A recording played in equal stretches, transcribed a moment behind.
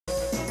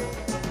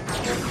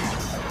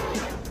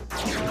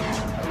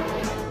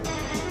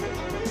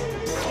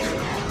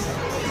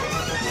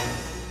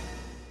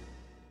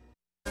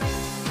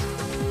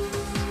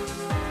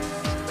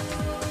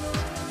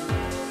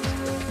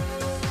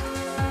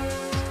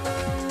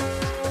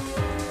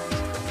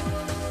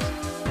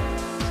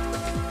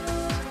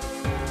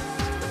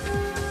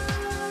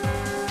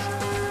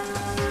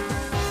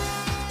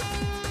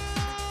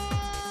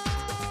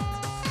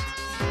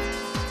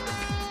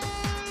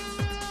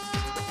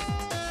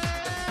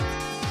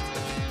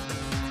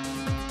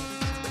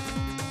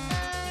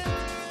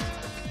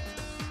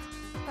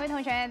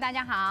同学，大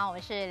家好，我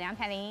是梁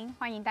彩玲，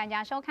欢迎大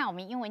家收看我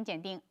们英文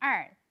检定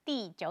2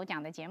第9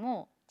讲的节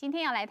目。今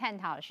天要来探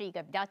讨是一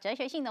个比较哲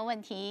学性的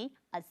问题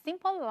 ：A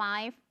simple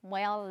life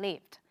well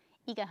lived，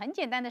 一个很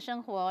简单的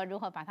生活，如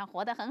何把它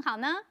活得很好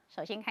呢？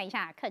首先看一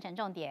下课程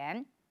重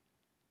点。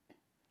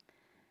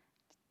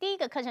第一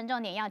个课程重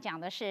点要讲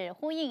的是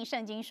呼应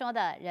圣经说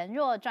的“人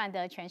若赚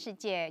得全世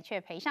界，却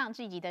赔上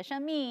自己的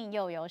生命，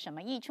又有什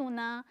么益处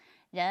呢？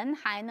人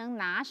还能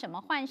拿什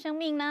么换生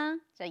命呢？”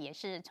这也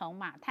是从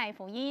马太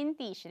福音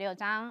第16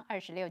章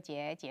26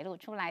节揭露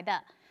出来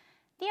的。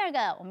第二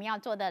个我们要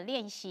做的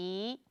练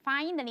习，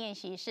发音的练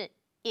习是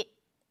it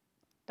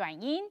短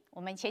音，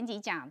我们前几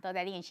讲都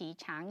在练习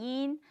长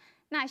音。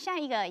那下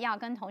一个要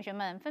跟同学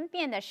们分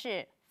辨的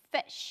是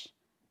fish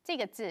这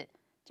个字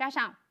加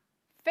上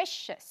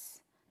fishes。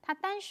它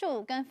单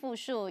数跟复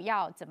数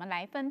要怎么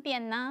来分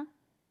辨呢？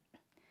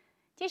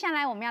接下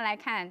来我们要来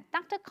看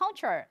Dr.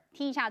 Culture，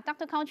 听一下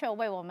Dr. Culture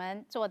为我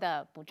们做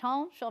的补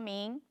充说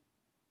明。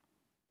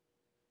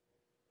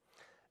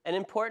An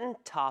important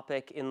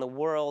topic in the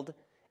world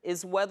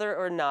is whether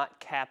or not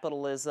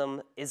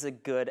capitalism is a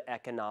good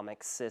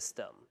economic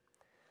system.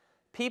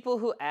 People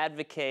who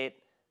advocate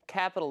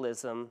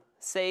capitalism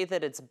say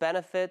that its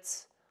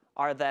benefits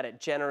are that it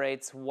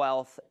generates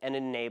wealth and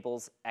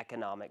enables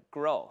economic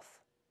growth.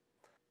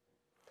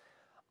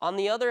 On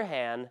the other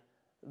hand,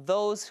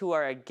 those who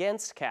are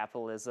against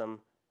capitalism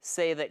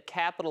say that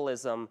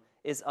capitalism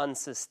is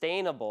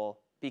unsustainable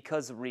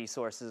because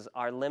resources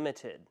are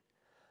limited.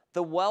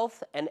 The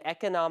wealth and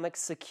economic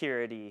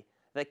security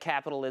that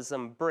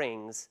capitalism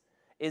brings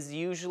is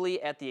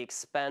usually at the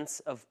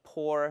expense of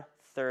poor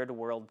third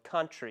world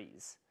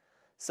countries.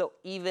 So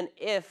even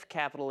if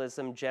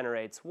capitalism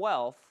generates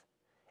wealth,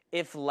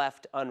 if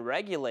left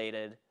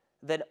unregulated,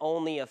 then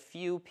only a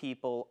few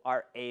people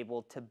are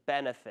able to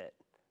benefit.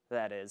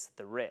 That is,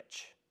 the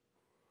rich.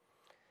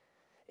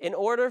 In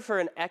order for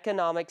an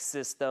economic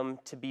system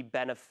to be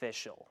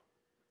beneficial,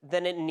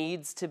 then it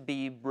needs to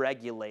be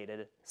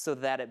regulated so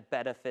that it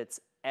benefits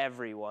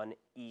everyone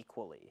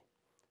equally.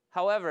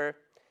 However,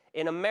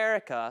 in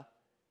America,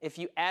 if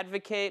you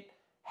advocate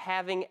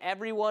having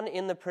everyone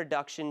in the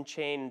production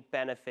chain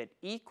benefit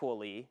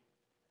equally,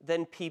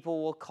 then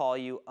people will call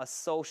you a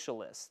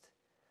socialist,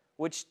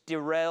 which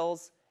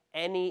derails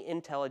any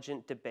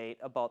intelligent debate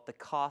about the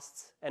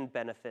costs and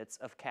benefits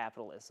of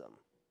capitalism.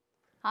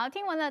 好，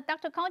听完了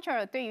Dr.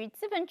 Culture 对于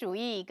资本主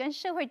义跟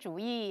社会主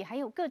义还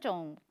有各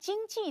种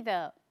经济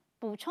的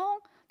补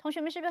充，同学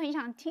们是不是很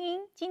想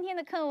听今天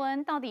的课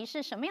文到底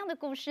是什么样的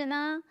故事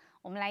呢？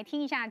我们来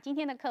听一下今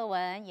天的课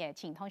文，也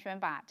请同学们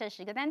把这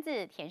10个单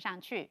字填上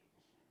去。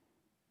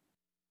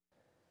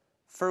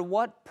For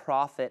what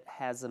profit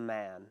has a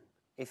man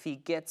if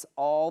he gets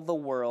all the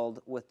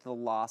world with the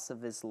loss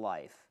of his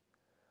life?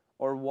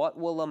 Or what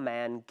will a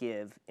man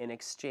give in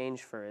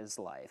exchange for his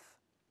life?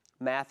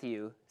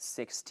 Matthew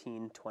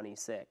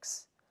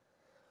 16:26.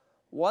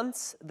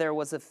 Once there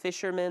was a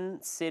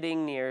fisherman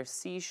sitting near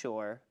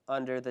seashore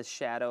under the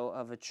shadow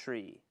of a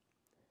tree.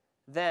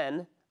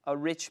 Then a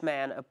rich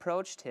man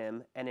approached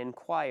him and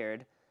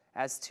inquired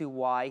as to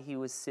why he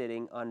was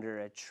sitting under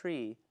a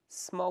tree,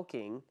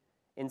 smoking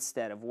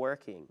instead of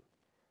working.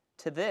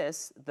 To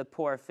this, the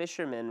poor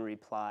fisherman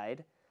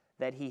replied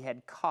that he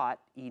had caught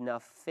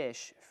enough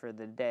fish for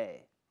the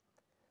day.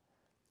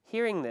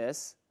 Hearing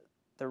this,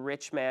 the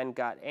rich man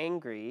got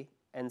angry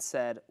and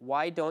said,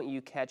 "Why don't you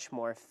catch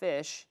more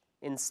fish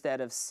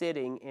instead of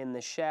sitting in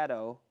the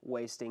shadow,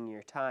 wasting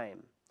your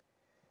time?"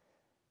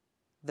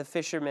 The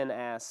fisherman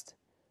asked,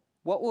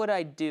 "What would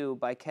I do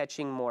by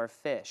catching more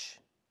fish?"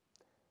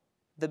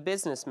 The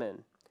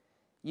businessman,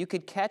 "You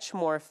could catch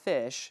more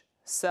fish,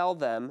 sell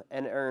them,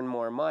 and earn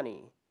more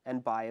money,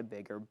 and buy a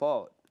bigger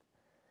boat."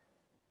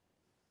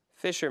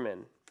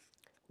 Fisherman,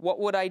 "What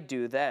would I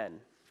do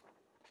then?"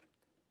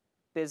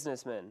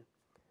 Businessman,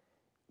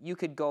 "You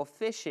could go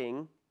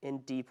fishing in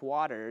deep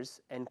waters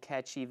and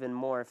catch even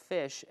more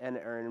fish and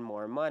earn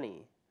more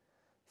money."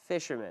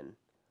 Fisherman,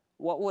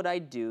 "What would I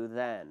do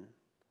then?"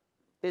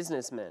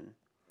 Businessman,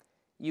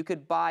 "You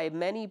could buy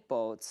many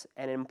boats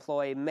and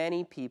employ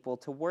many people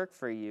to work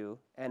for you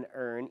and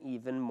earn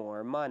even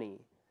more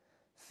money."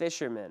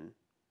 Fisherman,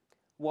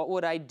 "What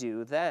would I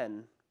do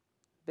then?"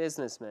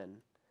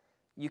 Businessman,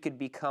 "You could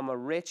become a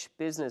rich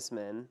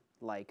businessman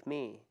like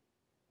me."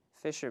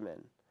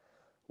 Fisherman,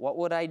 "What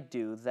would I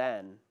do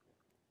then?"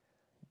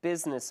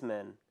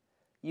 Businessman,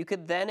 "You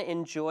could then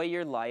enjoy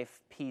your life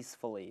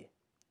peacefully."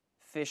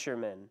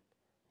 Fisherman,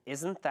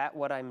 "Isn't that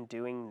what I'm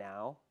doing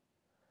now?"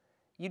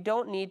 You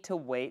don't need to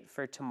wait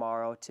for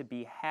tomorrow to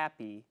be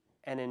happy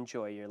and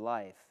enjoy your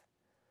life.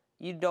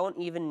 You don't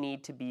even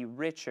need to be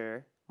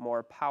richer,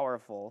 more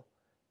powerful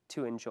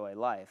to enjoy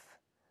life.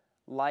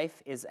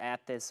 Life is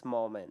at this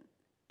moment.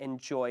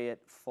 Enjoy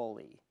it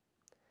fully.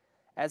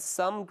 As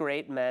some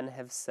great men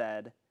have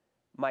said,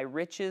 "My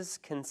riches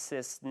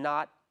consist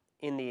not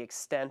in the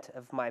extent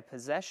of my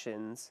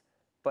possessions,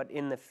 but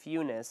in the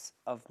fewness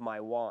of my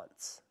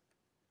wants."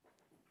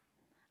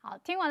 好，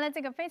听完了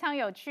这个非常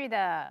有趣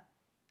的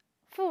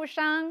富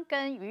商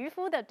跟渔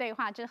夫的对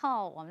话之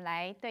后，我们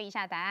来对一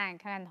下答案，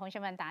看看同学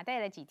们答对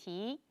了几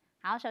题。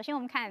好，首先我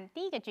们看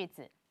第一个句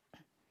子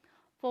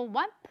 ：For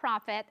what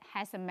profit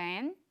has a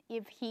man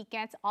if he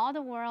gets all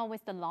the world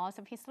with the loss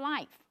of his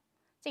life？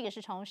 这个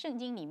是从圣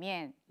经里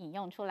面引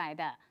用出来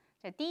的。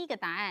这第一个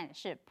答案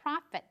是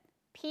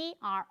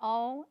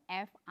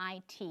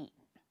profit，P-R-O-F-I-T，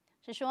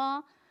 是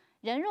说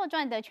人若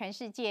赚得全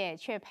世界，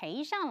却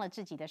赔上了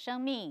自己的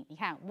生命。你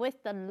看 ，with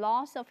the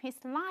loss of his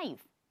life。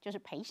就是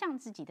赔上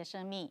自己的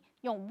生命，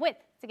用 with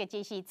这个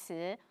介系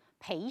词，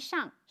赔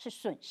上是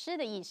损失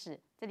的意思。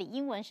这里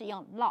英文是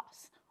用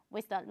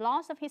loss，with the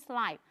loss of his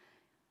life。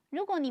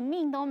如果你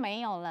命都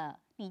没有了，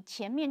你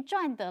前面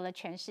赚得了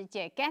全世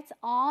界 ，gets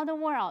all the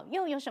world，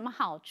 又有什么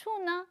好处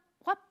呢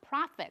 ？What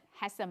profit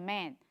has a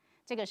man？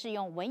 这个是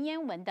用文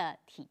言文的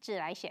体制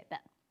来写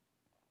的。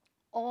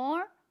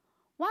Or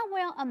what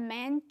will a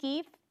man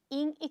give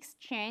in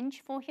exchange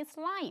for his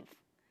life？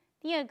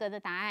 第二个的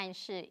答案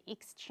是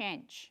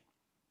exchange。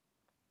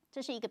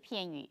这是一个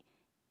片语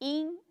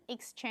 ，in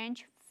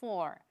exchange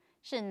for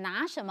是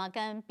拿什么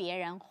跟别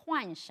人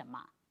换什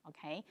么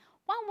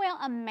 ，OK？What will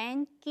a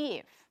man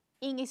give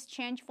in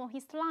exchange for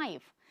his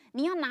life？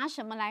 你要拿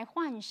什么来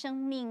换生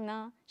命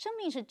呢？生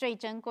命是最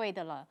珍贵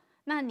的了。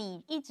那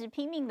你一直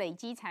拼命累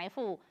积财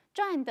富，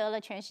赚得了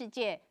全世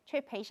界，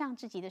却赔上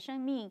自己的生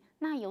命，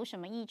那有什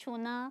么益处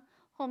呢？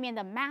后面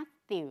的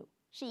Matthew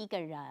是一个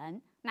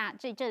人，那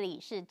这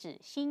里是指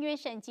新约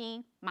圣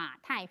经马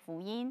太福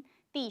音。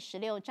第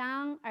16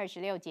章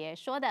26节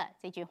说的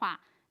这句话，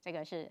这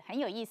个是很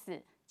有意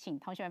思，请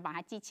同学们把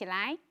它记起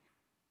来。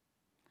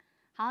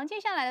好，接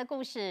下来的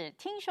故事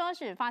听说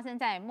是发生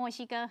在墨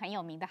西哥很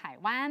有名的海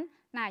湾。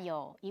那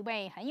有一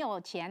位很有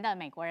钱的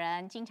美国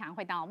人，经常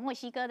会到墨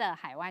西哥的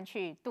海湾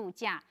去度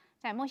假。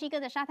在墨西哥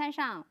的沙滩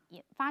上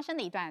也发生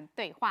了一段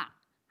对话。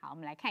好，我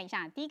们来看一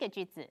下第一个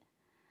句子。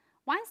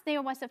Once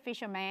there was a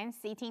fisherman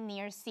sitting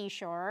near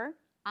seashore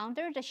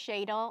under the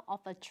shadow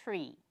of a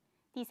tree。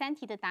第三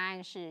题的答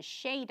案是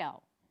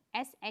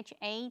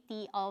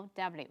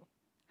shadow，S-H-A-D-O-W。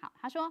好，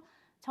他说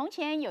从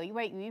前有一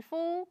位渔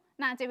夫，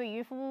那这位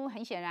渔夫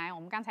很显然，我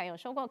们刚才有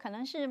说过，可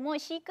能是墨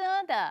西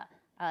哥的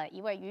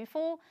一位渔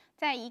夫，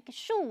在一个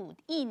树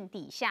荫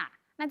底下。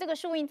那这个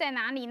树荫在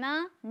哪里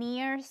呢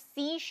 ？Near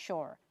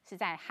seashore 是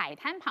在海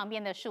滩旁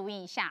边的树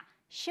荫下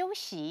休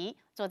息，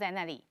坐在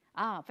那里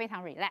非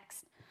常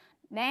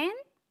relaxed。Then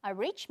a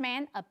rich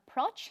man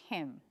approached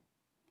him。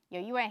有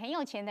一位很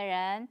有钱的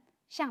人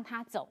向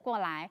他走过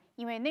来，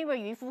因为那位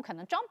渔夫可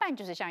能装扮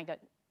就是像一个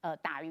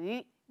打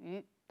鱼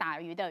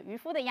的渔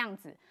夫的样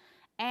子。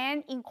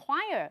And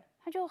inquire，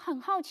 他就很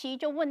好奇，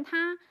就问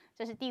他，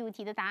这是第5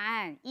题的答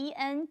案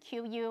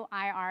 ，E-N-Q-U-I-R-E-D。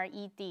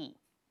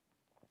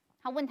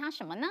他问他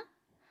什么呢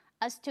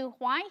 ？As to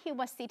why he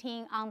was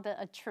sitting under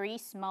a tree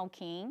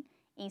smoking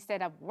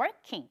instead of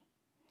working。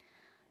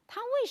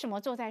他为什么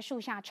坐在树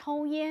下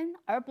抽烟，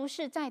而不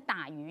是在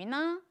打鱼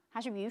呢？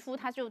他是渔夫，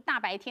他就大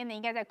白天的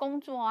应该在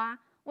工作啊。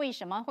为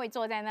什么会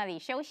坐在那里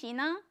休息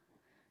呢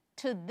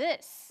 ？To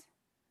this,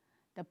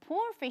 the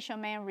poor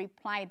fisherman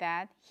replied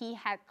that he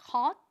had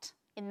caught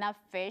enough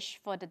fish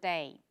for the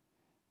day。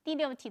第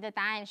6题的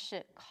答案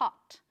是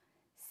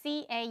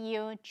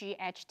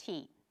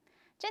caught，C-A-U-G-H-T。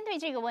针对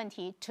这个问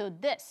题 ，to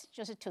this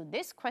就是 to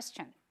this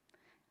question，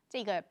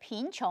 这个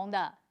贫穷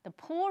的 the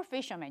poor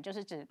fisherman 就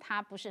是指他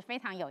不是非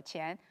常有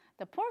钱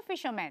 ，the poor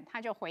fisherman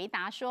他就回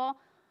答说：“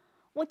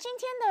我今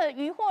天的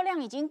渔获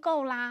量已经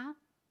够啦。”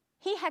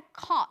 He had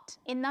caught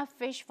enough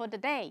fish for the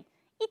day。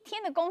一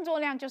天的工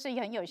作量就是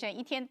很有限，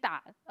一天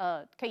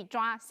可以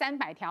抓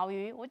300条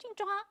鱼，我已经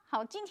抓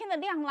好今天的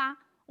量啦，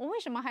我为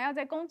什么还要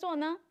再工作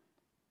呢？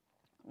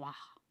哇！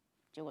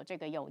结果这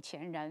个有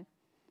钱人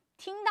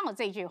听到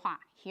这句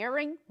话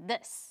 ，hearing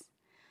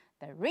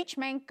this，the rich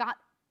man got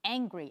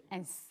angry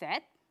and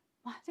said，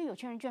 哇，这有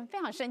钱人居然非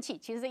常生气，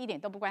其实这一点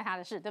都不关他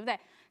的事，对不对？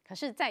可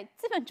是，在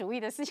资本主义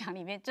的思想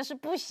里面，这是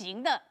不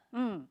行的。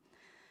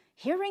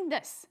Hearing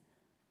this。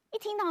一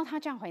听到他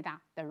这样回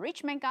答 ，the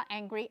rich man got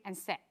angry and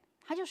said，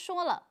 他就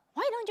说了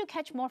 ，Why don't you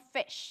catch more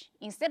fish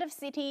instead of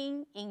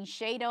sitting in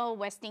shadow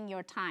wasting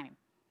your time？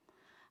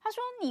 他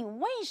说：“你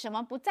为什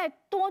么不再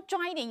多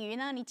抓一点鱼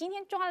呢？你今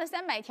天抓了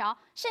300条，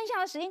剩下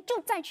的时间就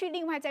再去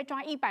另外再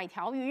抓100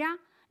条鱼啊！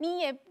你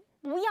也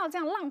不要这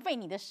样浪费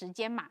你的时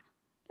间嘛，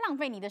浪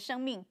费你的生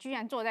命，居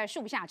然坐在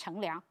树下乘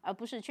凉，而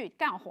不是去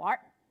干活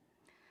儿。”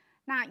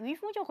那渔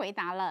夫就回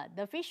答了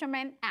 ，The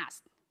fisherman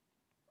asked，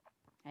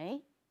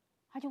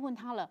 他就问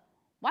他了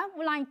 ，What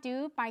will I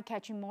do by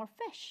catching more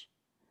fish？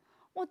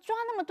 我抓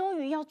那么多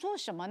鱼要做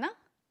什么呢？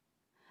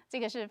这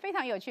个是非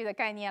常有趣的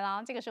概念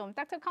啦。这个是我们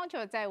Dr.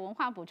 Culture 在文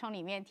化补充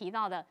里面提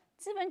到的，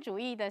资本主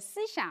义的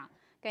思想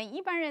跟一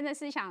般人的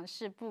思想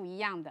是不一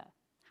样的。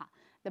好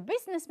 ，The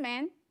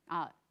businessman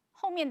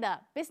后面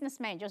的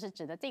businessman 就是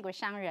指的这个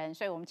商人，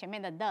所以我们前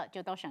面的 the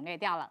就都省略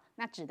掉了。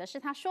那指的是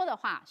他说的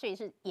话，所以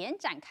是延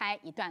展开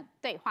一段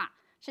对话，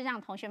是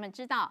让同学们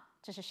知道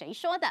这是谁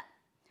说的。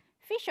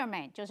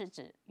Fisherman 就是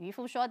指渔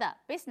夫说的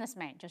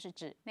 ，businessman 就是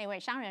指那位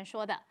商人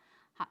说的。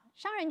好，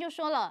商人就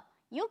说了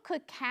 ，You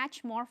could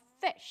catch more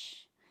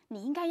fish，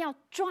你应该要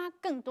抓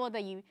更多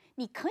的鱼，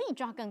你可以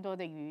抓更多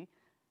的鱼。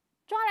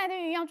抓来的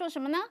鱼要做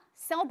什么呢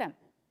 ？Sell them，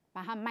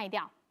 把它们卖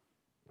掉。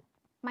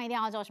卖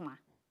掉要做什么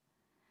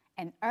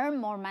 ？And earn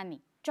more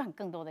money， 赚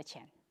更多的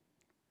钱。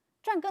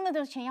赚更多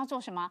的钱要做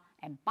什么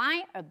 ？And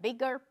buy a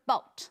bigger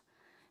boat。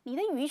你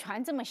的渔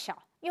船这么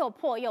小，又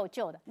破又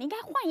旧的，你应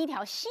该换一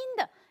条新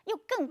的，又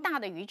更大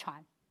的渔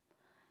船。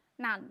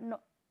那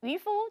渔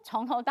夫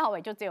从头到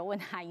尾就只有问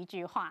他一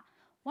句话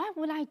 ：What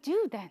would I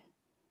do then？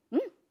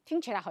 听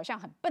起来好像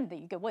很笨的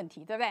一个问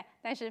题，对不对？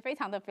但是非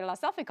常的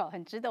philosophical，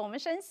 很值得我们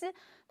深思。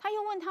他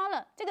又问他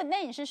了，这个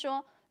then 是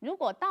说，如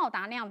果到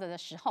达那样子的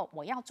时候，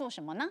我要做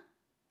什么呢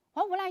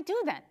 ？What would I do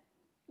then？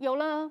 有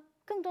了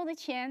更多的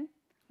钱，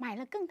买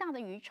了更大的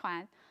渔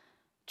船，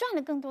赚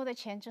了更多的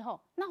钱之后，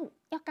那我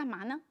要干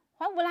嘛呢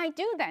 ？What would I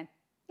do then？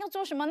 要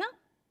做什么呢？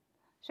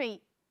所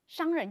以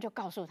商人就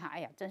告诉他：“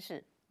哎呀，真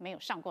是没有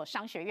上过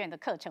商学院的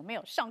课程，没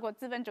有上过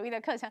资本主义的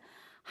课程。”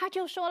他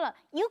就说了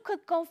 ：“You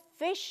could go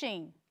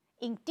fishing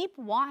in deep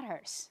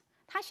waters。”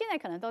他现在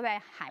可能都在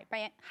海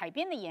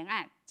边的沿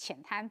岸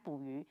浅滩捕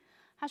鱼。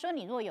他说：“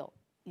你若有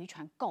渔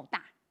船够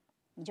大，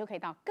你就可以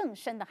到更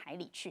深的海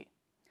里去，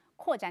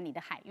扩展你的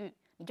海域，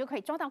你就可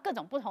以抓到各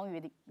种不同鱼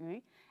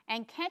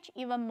 ，and catch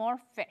even more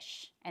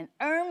fish and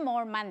earn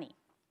more money。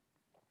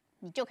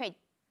你就可以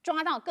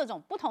抓到各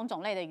种不同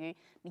种类的鱼，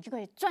你就可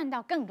以赚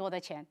到更多的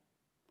钱。”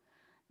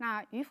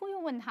那渔夫又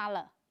问他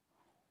了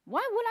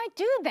 ：“What would I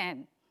do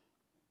then？”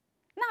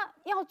 那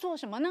要做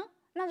什么呢？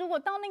那如果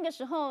到那个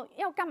时候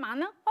要干嘛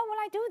呢 ？What would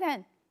I do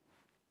then？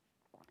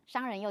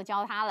 商人又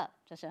教他了，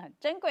这是很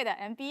珍贵的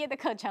MBA 的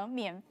课程，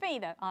免费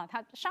的啊。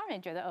商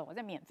人觉得，我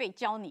在免费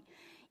教你。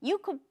You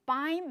could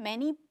buy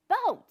many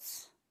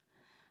boats。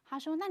他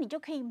说，那你就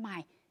可以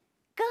买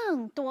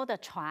更多的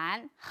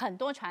船，很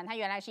多船。它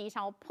原来是一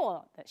艘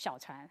破的小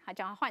船，他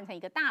叫它换成一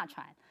个大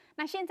船。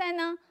那现在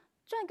呢，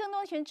赚更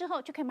多钱之后，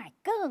就可以买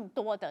更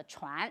多的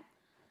船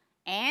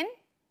 ，and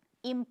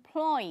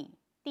employ。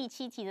第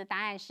7题的答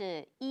案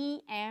是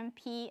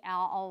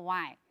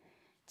employ，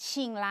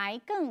 请来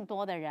更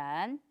多的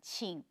人，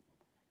请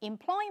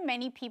employ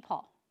many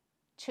people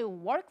to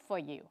work for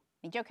you，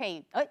 你就可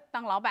以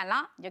当老板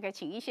啦，你就可以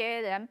请一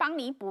些人帮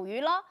你捕鱼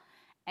咯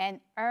 ，and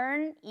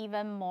earn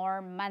even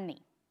more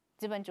money。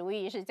资本主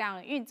义是这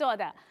样运作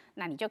的，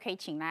那你就可以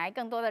请来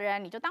更多的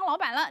人，你就当老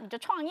板了，你就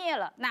创业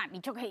了，那你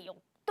就可以有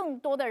更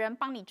多的人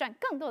帮你赚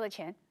更多的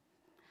钱。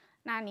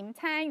那你们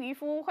猜渔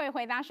夫会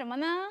回答什么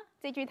呢？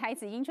这句台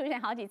词已经出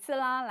现好几次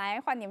了，来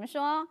换你们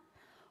说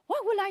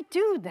 ，What would I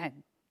do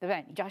then？ 对不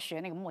对？你就要学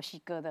那个墨西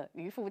哥的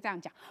渔夫这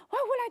样讲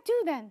 ，What would I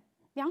do then？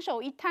 两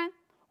手一摊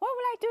 ，What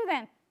would I do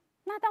then？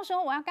 那到时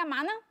候我要干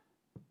嘛呢？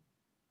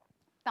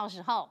到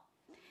时候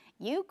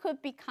 ，You could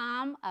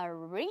become a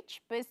rich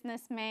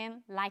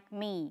businessman like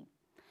me。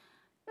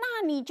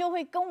那你就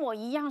会跟我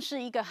一样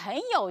是一个很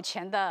有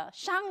钱的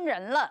商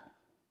人了。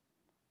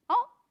哦，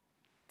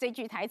这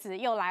句台词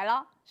又来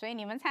了。所以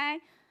你们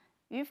猜，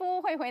渔夫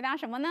会回答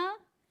什么呢？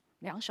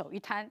两手一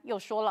摊，又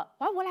说了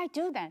 ，What would I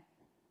do then？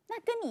 那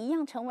跟你一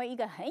样成为一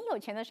个很有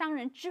钱的商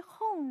人之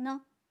后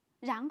呢？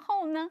然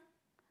后呢？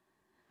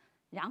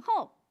然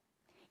后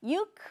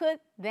 ，You could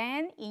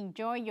then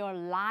enjoy your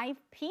life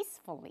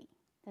peacefully。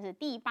这是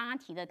第8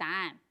题的答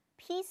案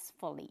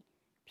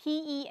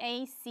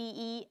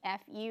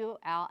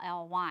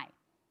 ，peacefully，P-E-A-C-E-F-U-L-L-Y。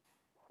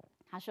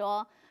他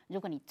说，如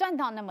果你赚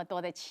到那么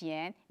多的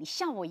钱，你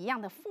像我一样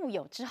的富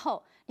有之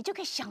后，你就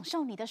可以享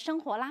受你的生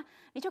活啦，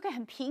你就可以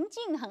很平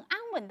静、很安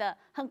稳的、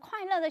很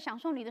快乐的享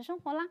受你的生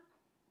活啦。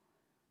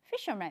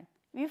Fisherman，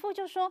 渔夫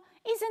就说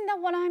 ，Isn't that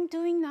what I'm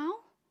doing now？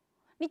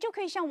 你就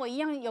可以像我一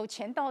样有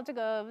钱到这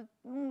个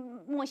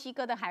墨西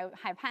哥的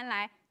海滩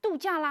来度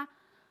假啦。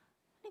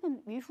那个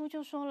渔夫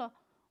就说了，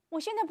我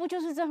现在不就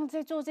是这样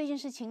在做这件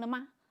事情了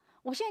吗？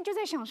我现在就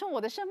在享受我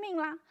的生命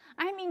啦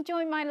 ，I'm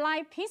enjoying my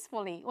life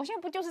peacefully。我现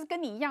在不就是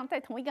跟你一样在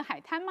同一个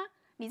海滩吗？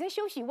你在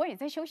休息，我也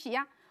在休息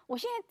呀。我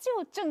现在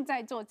就正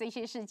在做这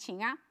些事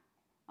情啊。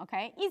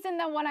OK，Isn't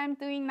that what I'm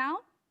doing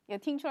now？ 有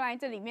听出来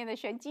这里面的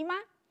玄机吗？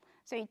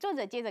所以作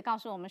者接着告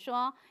诉我们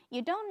说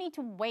 ，You don't need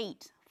to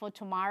wait for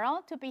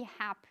tomorrow to be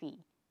happy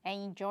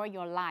and enjoy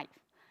your life。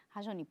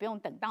他说你不用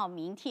等到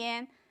明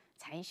天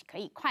才可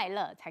以快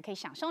乐，才可以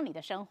享受你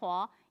的生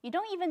活。You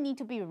don't even need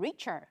to be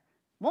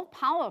richer。More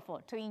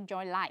powerful to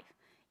enjoy life，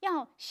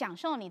 要享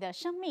受你的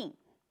生命，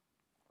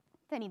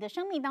在你的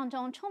生命当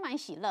中充满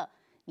喜乐。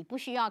你不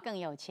需要更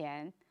有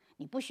钱，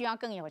你不需要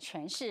更有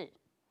权势，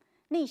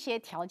那些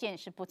条件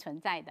是不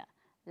存在的。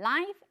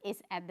Life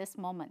is at this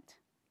moment，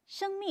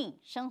 生命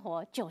生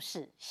活就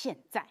是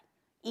现在。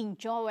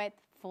Enjoy it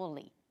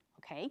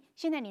fully。OK，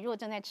 现在你如果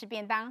正在吃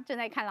便当，正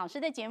在看老师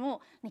的节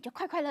目，你就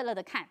快快乐乐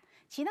的看，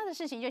其他的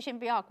事情就先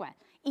不要管。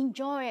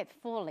Enjoy it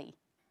fully。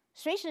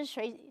随时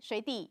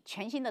随地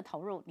全心的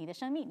投入你的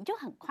生命，你就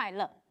很快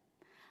乐。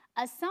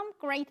As some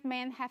great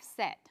men have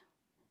said，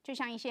 就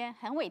像一些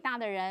很伟大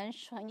的人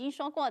曾经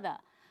说过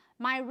的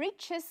 ，My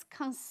riches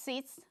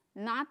consists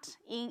not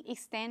in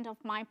extent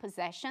of my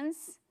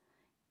possessions,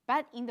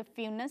 but in the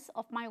fullness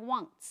of my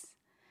wants。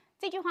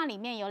这句话里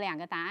面有2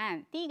个答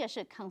案，第一个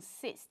是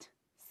consist，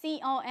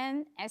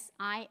 consist。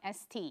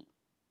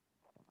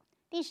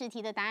第10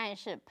题的答案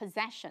是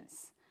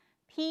possessions。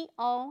possessions。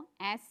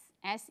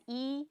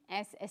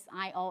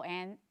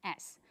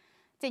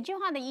整句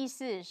话的意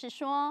思是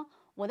说，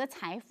我的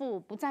财富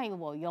不在于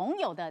我拥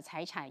有的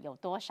财产有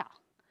多少，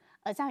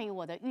而在于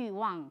我的欲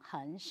望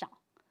很少。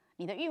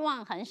你的欲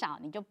望很少，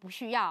你就不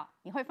需要。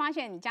你会发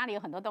现你家里有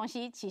很多东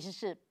西其实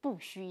是不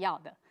需要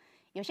的。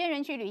有些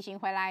人去旅行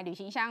回来，旅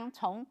行箱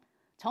从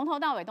头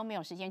到尾都没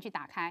有时间去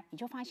打开，你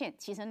就发现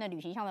其实那旅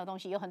行箱的东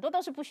西有很多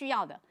都是不需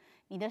要的。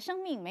你的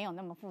生命没有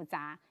那么复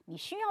杂，你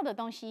需要的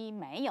东西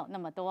没有那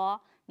么多。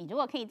你如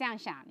果可以这样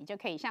想，你就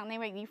可以像那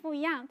位渔夫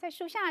一样，在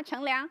树下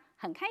乘凉，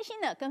很开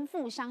心的跟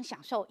富商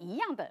享受一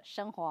样的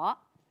生活。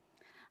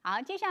好，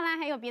接下来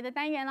还有别的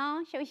单元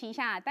哦，休息一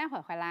下，待会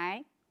儿回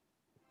来。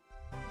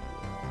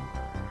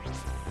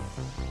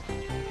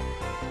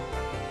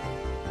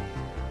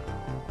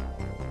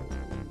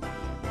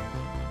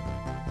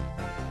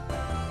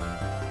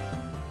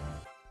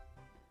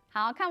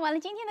好，看完了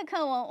今天的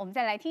课文，我们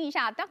再来听一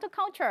下 Dr.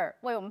 Culture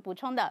为我们补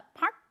充的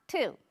Part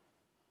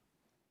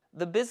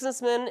 2。The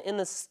businessman in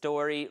the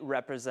story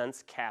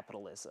represents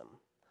capitalism.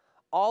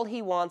 All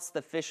he wants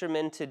the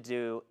fisherman to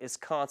do is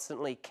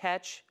constantly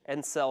catch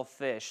and sell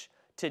fish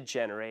to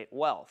generate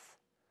wealth.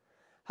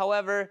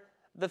 However,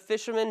 the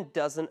fisherman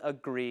doesn't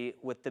agree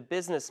with the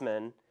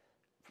businessman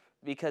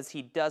because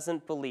he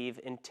doesn't believe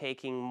in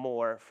taking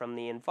more from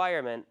the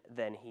environment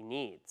than he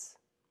needs.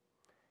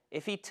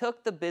 If he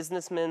took the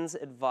businessman's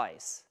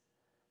advice,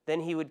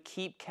 then he would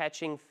keep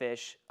catching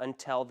fish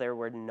until there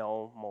were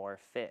no more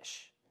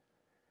fish.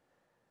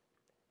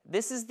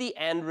 This is the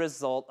end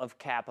result of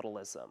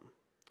capitalism.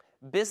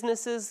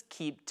 Businesses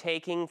keep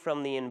taking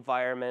from the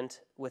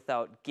environment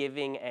without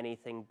giving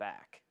anything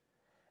back.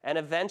 And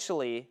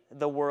eventually,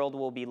 the world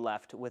will be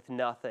left with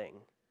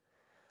nothing.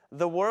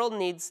 The world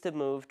needs to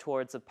move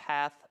towards a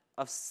path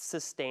of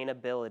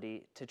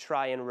sustainability to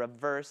try and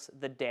reverse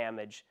the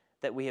damage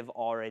that we have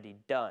already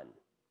done.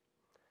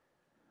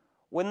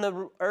 When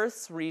the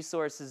Earth's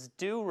resources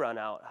do run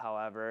out,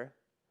 however,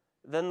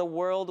 then the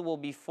world will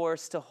be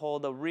forced to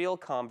hold a real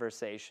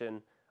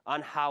conversation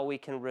on how we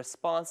can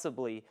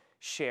responsibly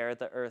share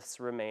the Earth's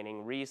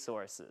remaining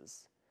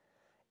resources.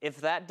 If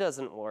that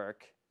doesn't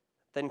work,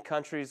 then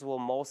countries will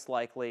most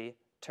likely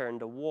turn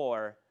to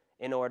war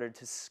in order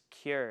to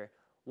secure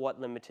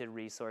what limited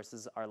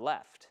resources are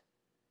left.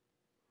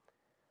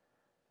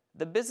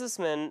 The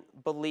businessman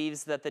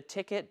believes that the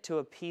ticket to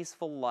a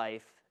peaceful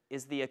life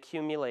is the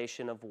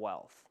accumulation of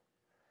wealth.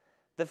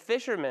 The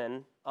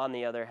fisherman, on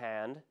the other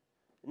hand,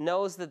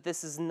 knows that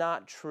this is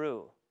not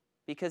true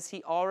because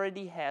he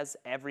already has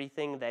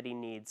everything that he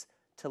needs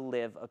to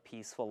live a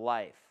peaceful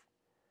life.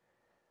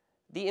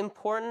 The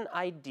important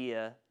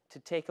idea to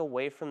take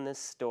away from this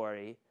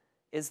story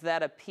is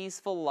that a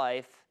peaceful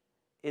life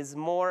is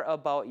more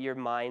about your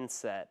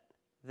mindset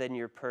than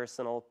your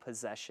personal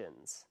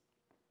possessions.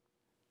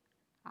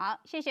 好，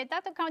谢谢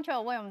Dr.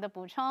 Culture 为我们的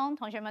补充。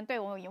同学们对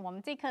我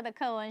们这课的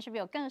课文是不是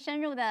有更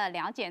深入的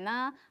了解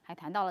呢？还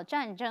谈到了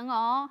战争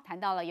哦，谈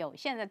到了有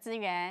限的资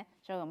源，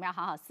所以我们要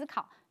好好思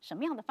考什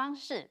么样的方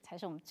式才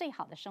是我们最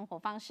好的生活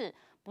方式，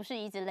不是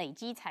一直累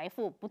积财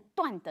富，不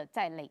断的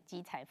在累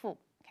积财富。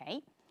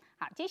OK，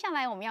 好，接下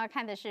来我们要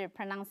看的是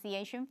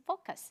pronunciation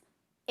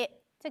focus。it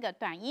这个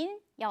短音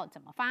要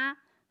怎么发？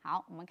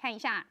好，我们看一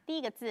下第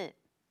一个字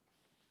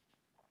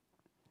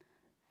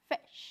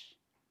fish，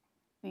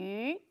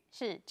 鱼。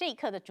是这一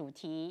课的主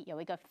题，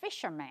有一个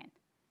fisherman，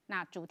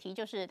 那主题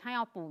就是他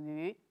要捕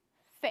鱼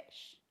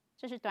fish，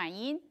 这是短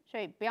音，所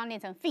以不要念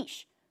成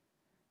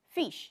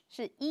fish，fish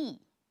是 e，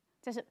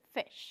 这是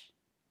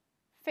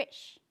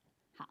fish。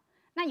好，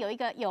那有一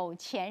个有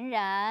钱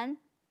人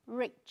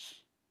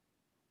rich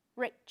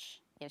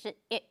也是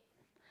it。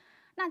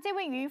那这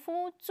位渔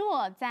夫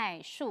坐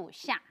在树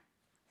下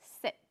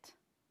sit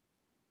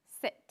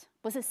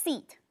不是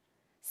seat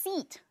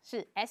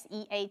是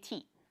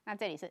seat， 那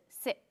这里是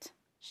sit。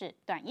是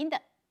短音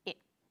的 it。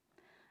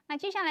那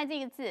接下来这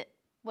个字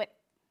with，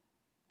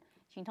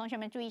 请同学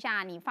们注意一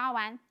下，你发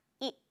完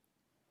it，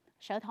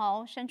 舌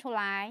头伸出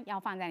来要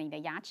放在你的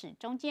牙齿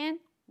中间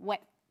with，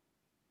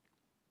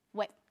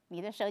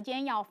 你的舌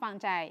尖要放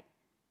在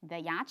你的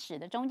牙齿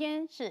的中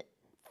间是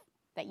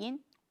的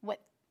音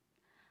with。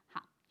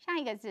好，下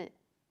一个字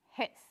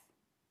his，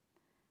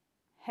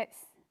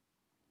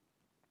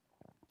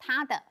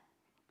 他的，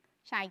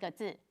下一个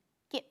字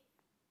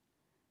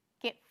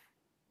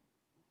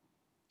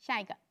下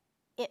一个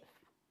if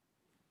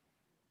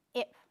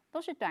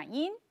都是短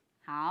音。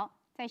好，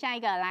再下一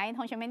个，来，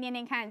同学们念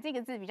念看，这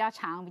个字比较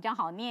长，比较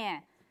好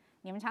念，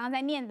你们常常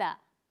在念的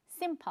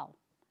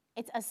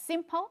simple。It's as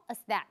simple as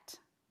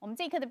that。我们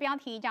这一课的标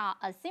题叫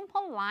A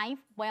Simple Life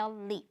Well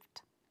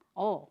Lived。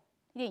哦，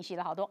练习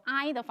了好多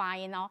I 的发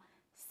音哦。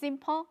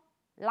Simple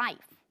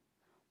life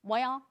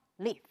well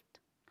lived，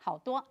 好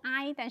多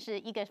I， 但是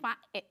一个发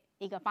it，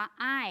 一个发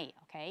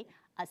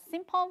I。OK，A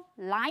simple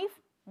life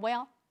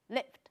well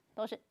lived。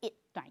都是 it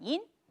短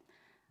音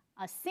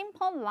 ，a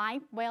simple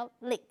life well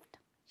lived。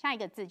下一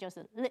个字就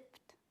是 lived。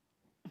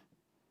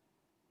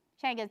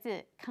下一个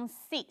字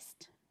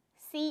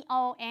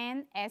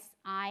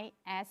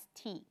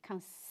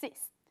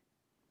consist，C-O-N-S-I-S-T，consist。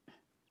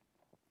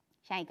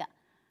下一个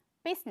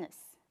business，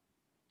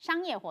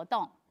 商业活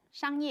动，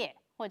商业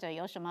或者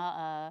有什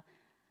么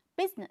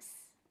business。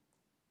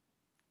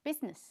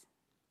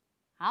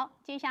好，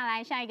接下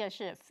来下一个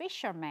是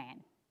fisherman，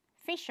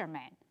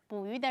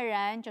 捕鱼的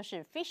人就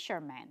是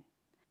fisherman。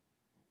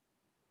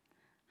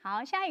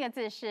好，下一个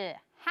字是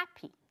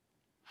happy，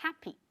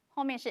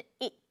 后面是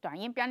it， 短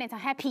音不要念成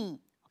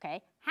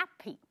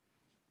happy，OK，happy。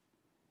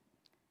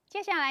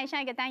接下来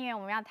下一个单元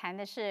我们要谈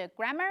的是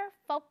grammar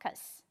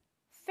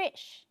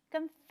focus。fish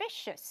跟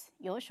fishes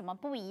有什么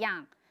不一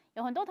样？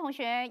有很多同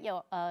学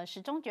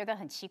始终觉得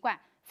很奇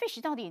怪 ，fish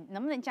到底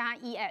能不能加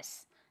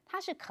es？ 它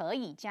是可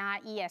以加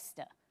es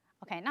的。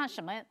OK， 那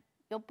什么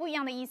有不一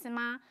样的意思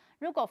吗？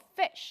如果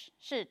fish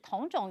是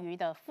同种鱼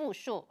的复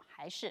数，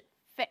还是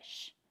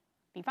fish？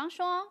 比方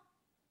说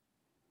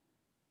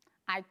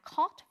 ，I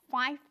caught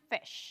 5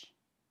 fish。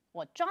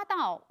我抓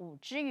到5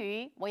只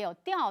鱼，我有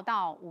钓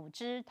到5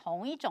只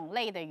同一种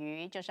类的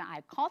鱼，就是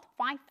I caught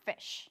 5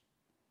 fish。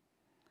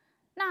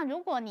那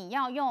如果你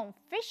要用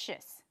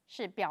fishes，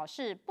 是表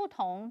示不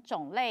同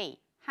种类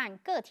和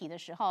个体的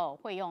时候，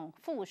会用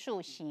复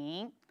数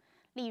型。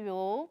例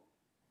如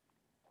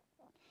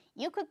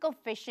 ，You could go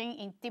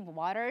fishing in deep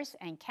waters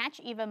and catch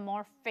even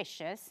more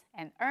fishes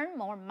and earn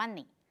more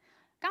money。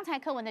刚才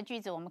课文的句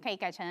子我们可以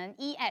改成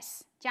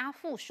es 加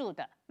复数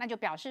的，那就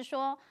表示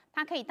说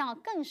它可以到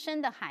更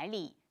深的海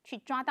里去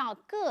抓到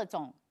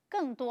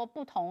更多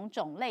不同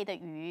种类的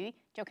鱼，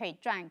就可以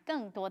赚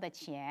更多的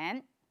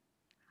钱。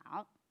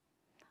好，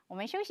我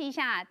们休息一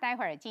下，待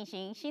会儿进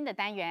行新的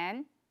单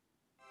元。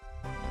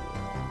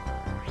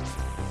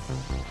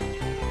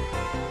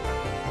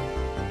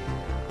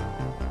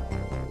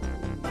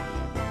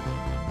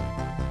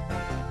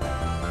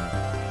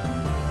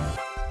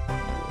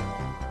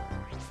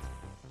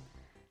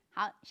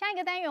好，下一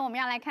个单元我们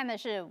要来看的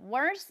是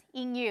words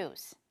in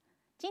use。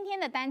今天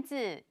的单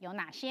字有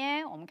哪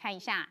些？我们看一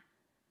下。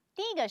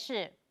第一个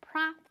是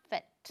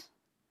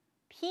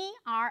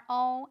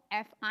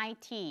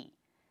profit，P-R-O-F-I-T，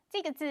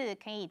 这个字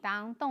可以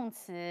当动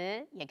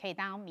词，也可以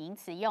当名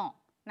词用，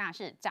那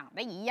是长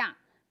得一样。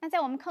那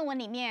在我们课文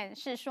里面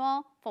是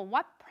说 For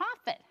what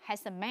profit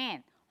has a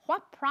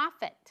man？What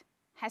profit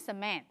has a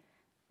man？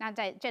 那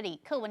在这里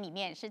课文里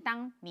面是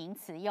当名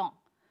词用。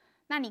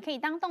那你可以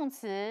当动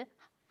词。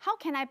How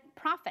can I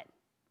profit?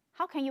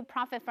 How can you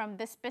profit from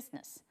this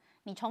business?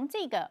 你从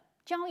这个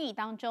交易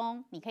当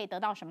中，你可以得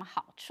到什么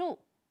好处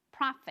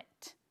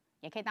 ？Profit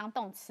也可以当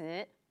动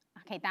词，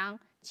可以当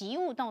及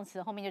物动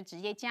词，后面就直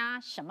接加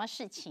什么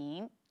事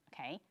情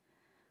 ？OK。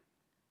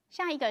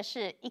下一个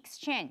是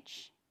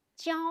exchange，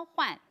 交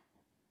换。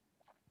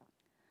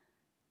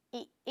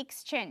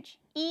exchange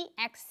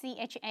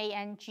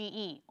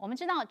E-X-C-H-A-N-G-E， 我们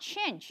知道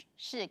change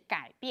是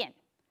改变，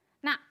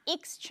那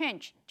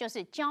exchange 就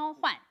是交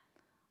换。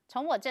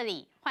从我这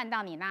里换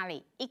到你那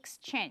里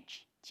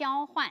 ，exchange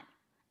交换。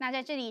那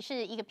在这里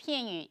是一个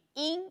片语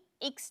 ，in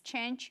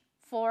exchange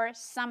for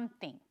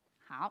something。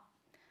好，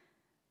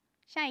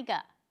下一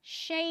个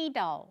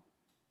shadow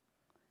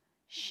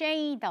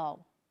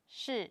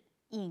是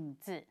影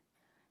子。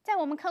在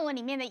我们课文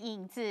里面的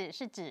影子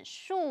是指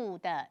树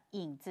的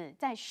影子，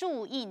在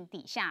树荫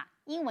底下，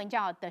英文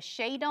叫 the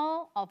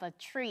shadow of a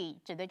tree，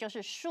 指的就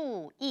是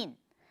树荫。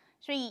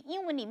所以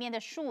英文里面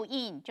的树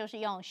荫就是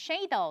用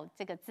shadow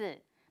这个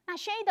字。那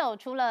shadow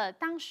除了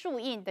当树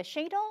荫 the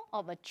shadow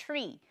of a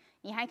tree，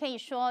 你还可以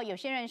说有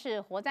些人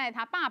是活在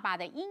他爸爸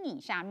的阴影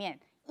下面，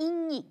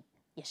阴影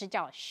也是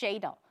叫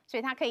shadow， 所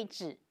以它可以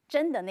指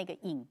真的那个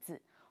影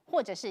子，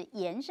或者是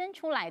延伸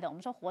出来的。我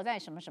们说活在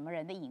什么什么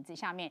人的影子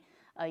下面，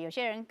有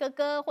些人哥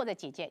哥或者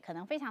姐姐可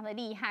能非常的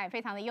厉害，非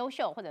常的优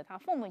秀，或者他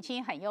父母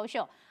亲很优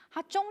秀，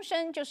他终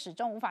身就始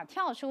终无法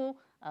跳出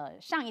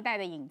上一代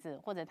的影子，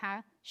或者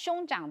他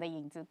兄长的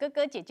影子、哥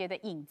哥姐姐的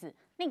影子，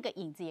那个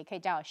影子也可以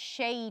叫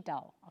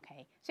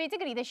shadow。OK， 所以这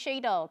个里的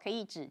shadow 可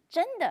以指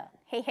真的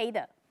黑黑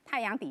的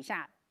太阳底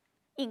下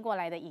映过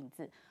来的影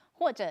子，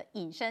或者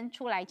引申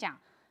出来讲，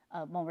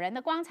某人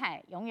的光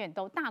彩永远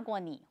都大过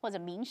你，或者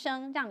名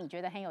声让你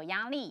觉得很有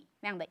压力，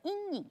那样的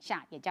阴影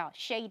下也叫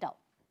shadow。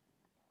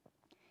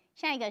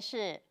下一个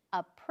是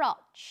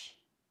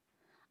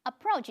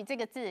approach。approach 这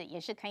个字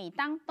也是可以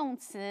当动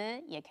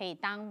词，也可以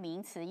当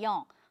名词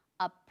用。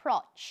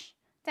approach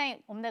在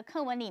我们的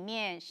课文里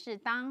面是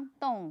当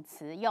动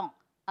词用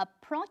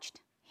 ，approached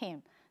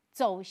him，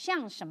 走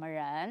向什么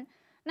人？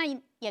那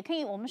也可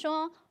以我们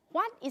说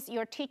What is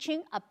your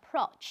teaching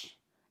approach？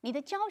 你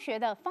的教学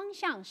的方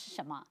向是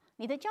什么？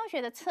你的教学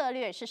的策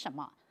略是什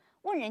么？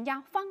问人家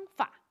方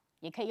法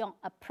也可以用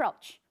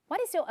approach。What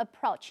is your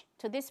approach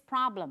to this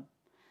problem？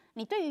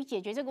你对于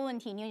解决这个问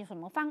题，你有什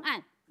么方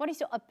案 ？What is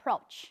your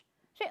approach？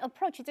 所以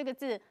approach 这个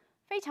字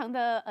非常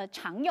的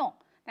常用，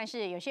但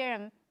是有些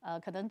人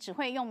可能只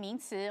会用名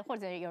词，或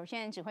者有些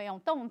人只会用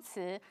动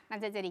词。那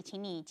在这里，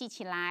请你记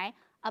起来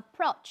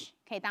 ，approach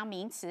可以当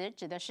名词，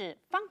指的是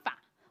方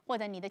法或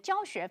者你的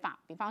教学法。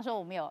比方说，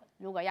我们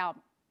如果要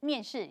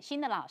面试新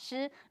的老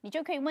师，你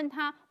就可以问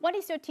他 What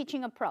is your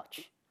teaching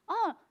approach？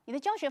 哦，你的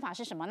教学法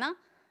是什么呢？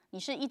你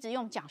是一直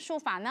用讲述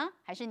法呢，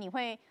还是你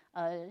会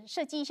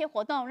设计一些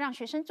活动让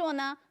学生做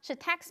呢？是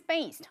text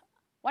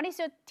based？What is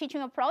your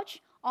teaching approach？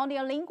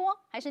 Audiolingual？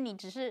 还是你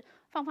只是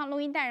放录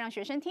音带让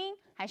学生听？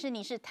还是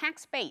你是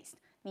text based？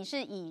 你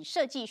是以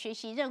设计学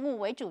习任务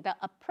为主的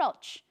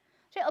approach？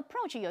 所以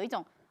approach 有一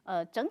种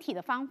整体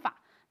的方法。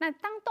那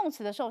当动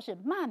词的时候是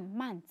慢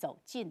慢走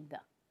近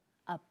的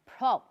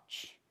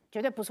approach，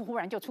 绝对不是忽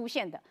然就出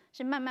现的，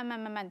是慢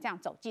慢这样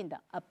走近的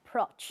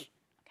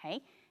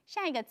approach。OK，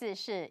 下一个字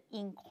是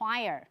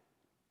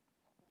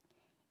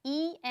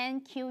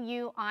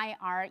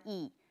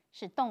inquire，E-N-Q-U-I-R-E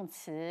是动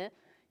词，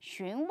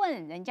询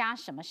问人家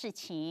什么事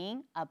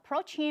情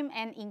 ，approach him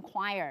and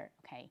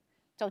inquire。OK，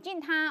 走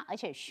近他，而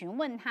且询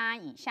问他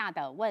以下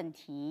的问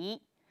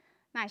题。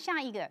那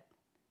下一个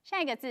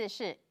字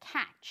是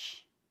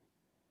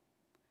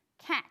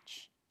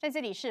catch。catch 在这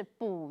里是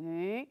捕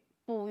鱼，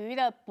捕鱼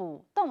的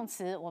捕动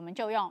词我们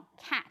就用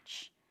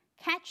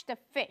catch。catch the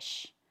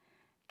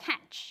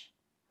fish。catch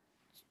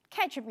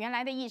原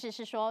来的意思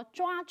是说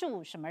抓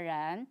住什么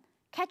人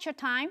 ，catch your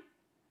time，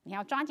 你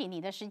要抓紧你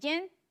的时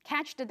间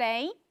 ，catch the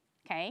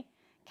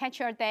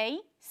day，OK，catch your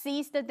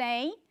day，seize the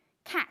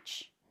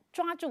day，catch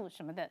抓住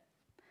什么的。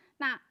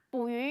那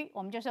捕鱼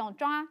我们就是用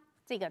抓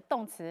这个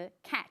动词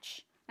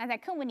catch， 那在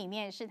课文里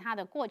面是它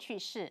的过去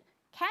式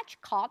catch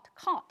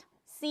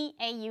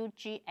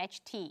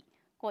caught，C-A-U-G-H-T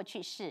过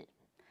去式。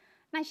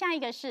那下一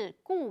个是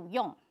雇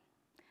用，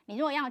你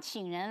如果要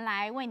请人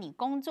来为你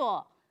工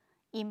作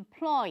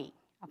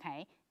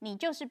employ。OK， 你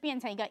就是变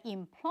成一个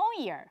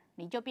employer，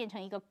 你就变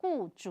成一个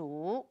雇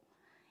主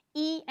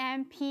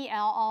 ，E-M-P-L-O-Y-E-R，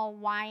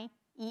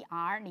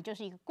 你就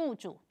是一个雇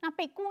主。那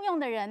被雇佣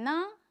的人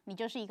呢，你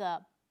就是一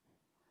个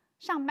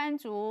上班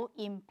族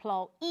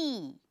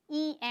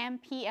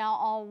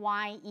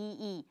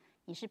employee，E-M-P-L-O-Y-E-E，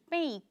 你是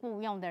被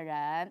雇佣的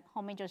人，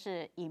后面就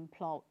是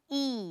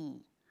employee。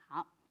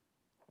好，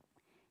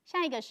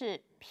下一个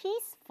是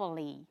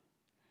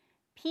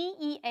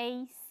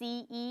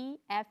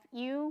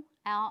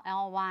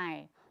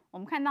peacefully。P-E-A-C-E-F-U-L-L-Y， 我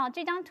们看到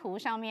这张图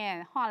上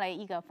面画了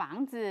一个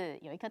房子，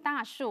有一棵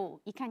大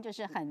树，一看就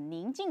是很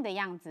宁静的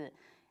样子。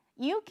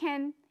You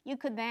could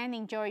then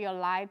enjoy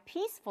your life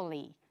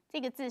peacefully。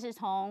这个字是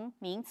从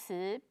名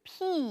词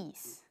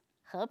peace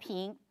和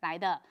平来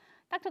的。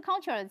Dr.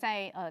 Culture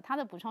在他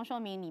的补充说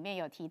明里面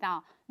有提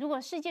到，如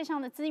果世界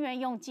上的资源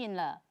用尽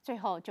了，最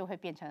后就会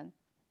变成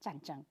战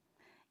争。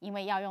因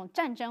为要用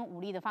战争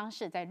武力的方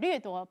式在掠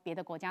夺别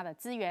的国家的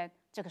资源，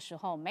这个时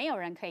候没有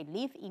人可以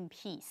live in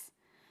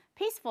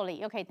peace。peacefully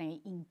又可以等于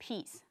in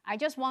peace。I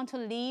just want to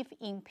live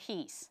in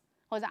peace，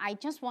 或者 I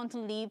just want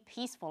to live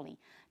peacefully。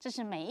这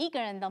是每一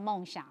个人的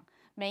梦想，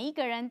每一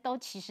个人都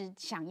其实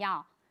想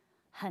要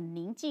很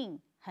宁静、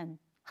很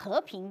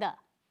和平的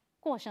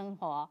过生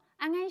活，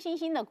安安心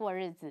心的过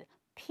日子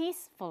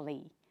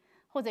peacefully。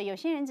或者有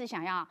些人只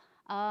想要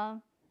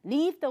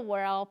Leave the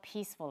world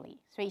peacefully，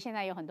 所以现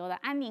在有很多的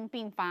安宁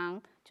病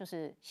房，就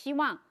是希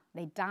望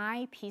they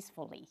die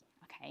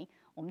peacefully。OK，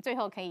 我们最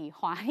后可以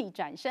华丽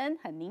转身，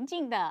很宁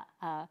静的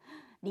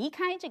离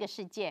开这个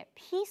世界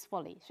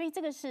peacefully。所以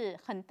这个是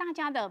很大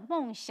家的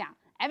梦想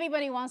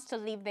 ，Everybody wants to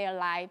live their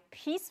life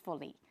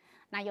peacefully。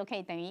那又可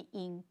以等于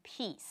in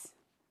peace。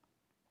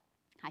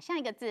好，下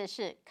一个字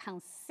是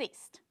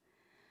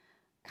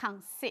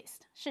consist。consist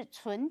是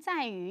存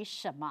在于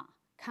什么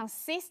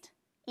 ？consist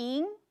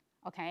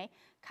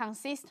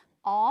in。OK，consist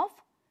of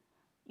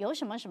由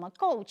什么什么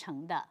构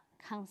成的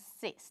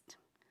consist。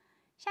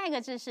下一个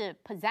字是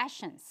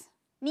possessions，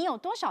 你有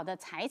多少的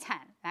财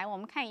产？来，我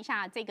们看一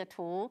下这个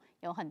图，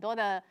有很多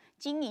的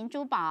金银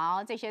珠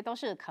宝，这些都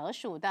是可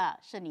数的，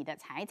是你的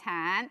财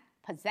产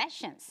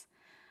possessions。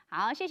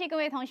好，谢谢各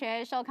位同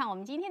学收看我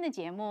们今天的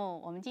节目。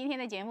我们今天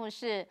的节目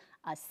是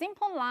A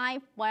Simple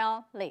Life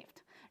Well Lived。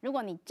如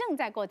果你正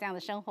在过这样的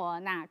生活，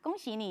那恭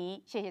喜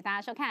你！谢谢大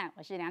家收看，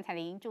我是梁彩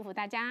玲，祝福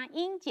大家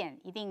英检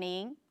一定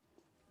灵。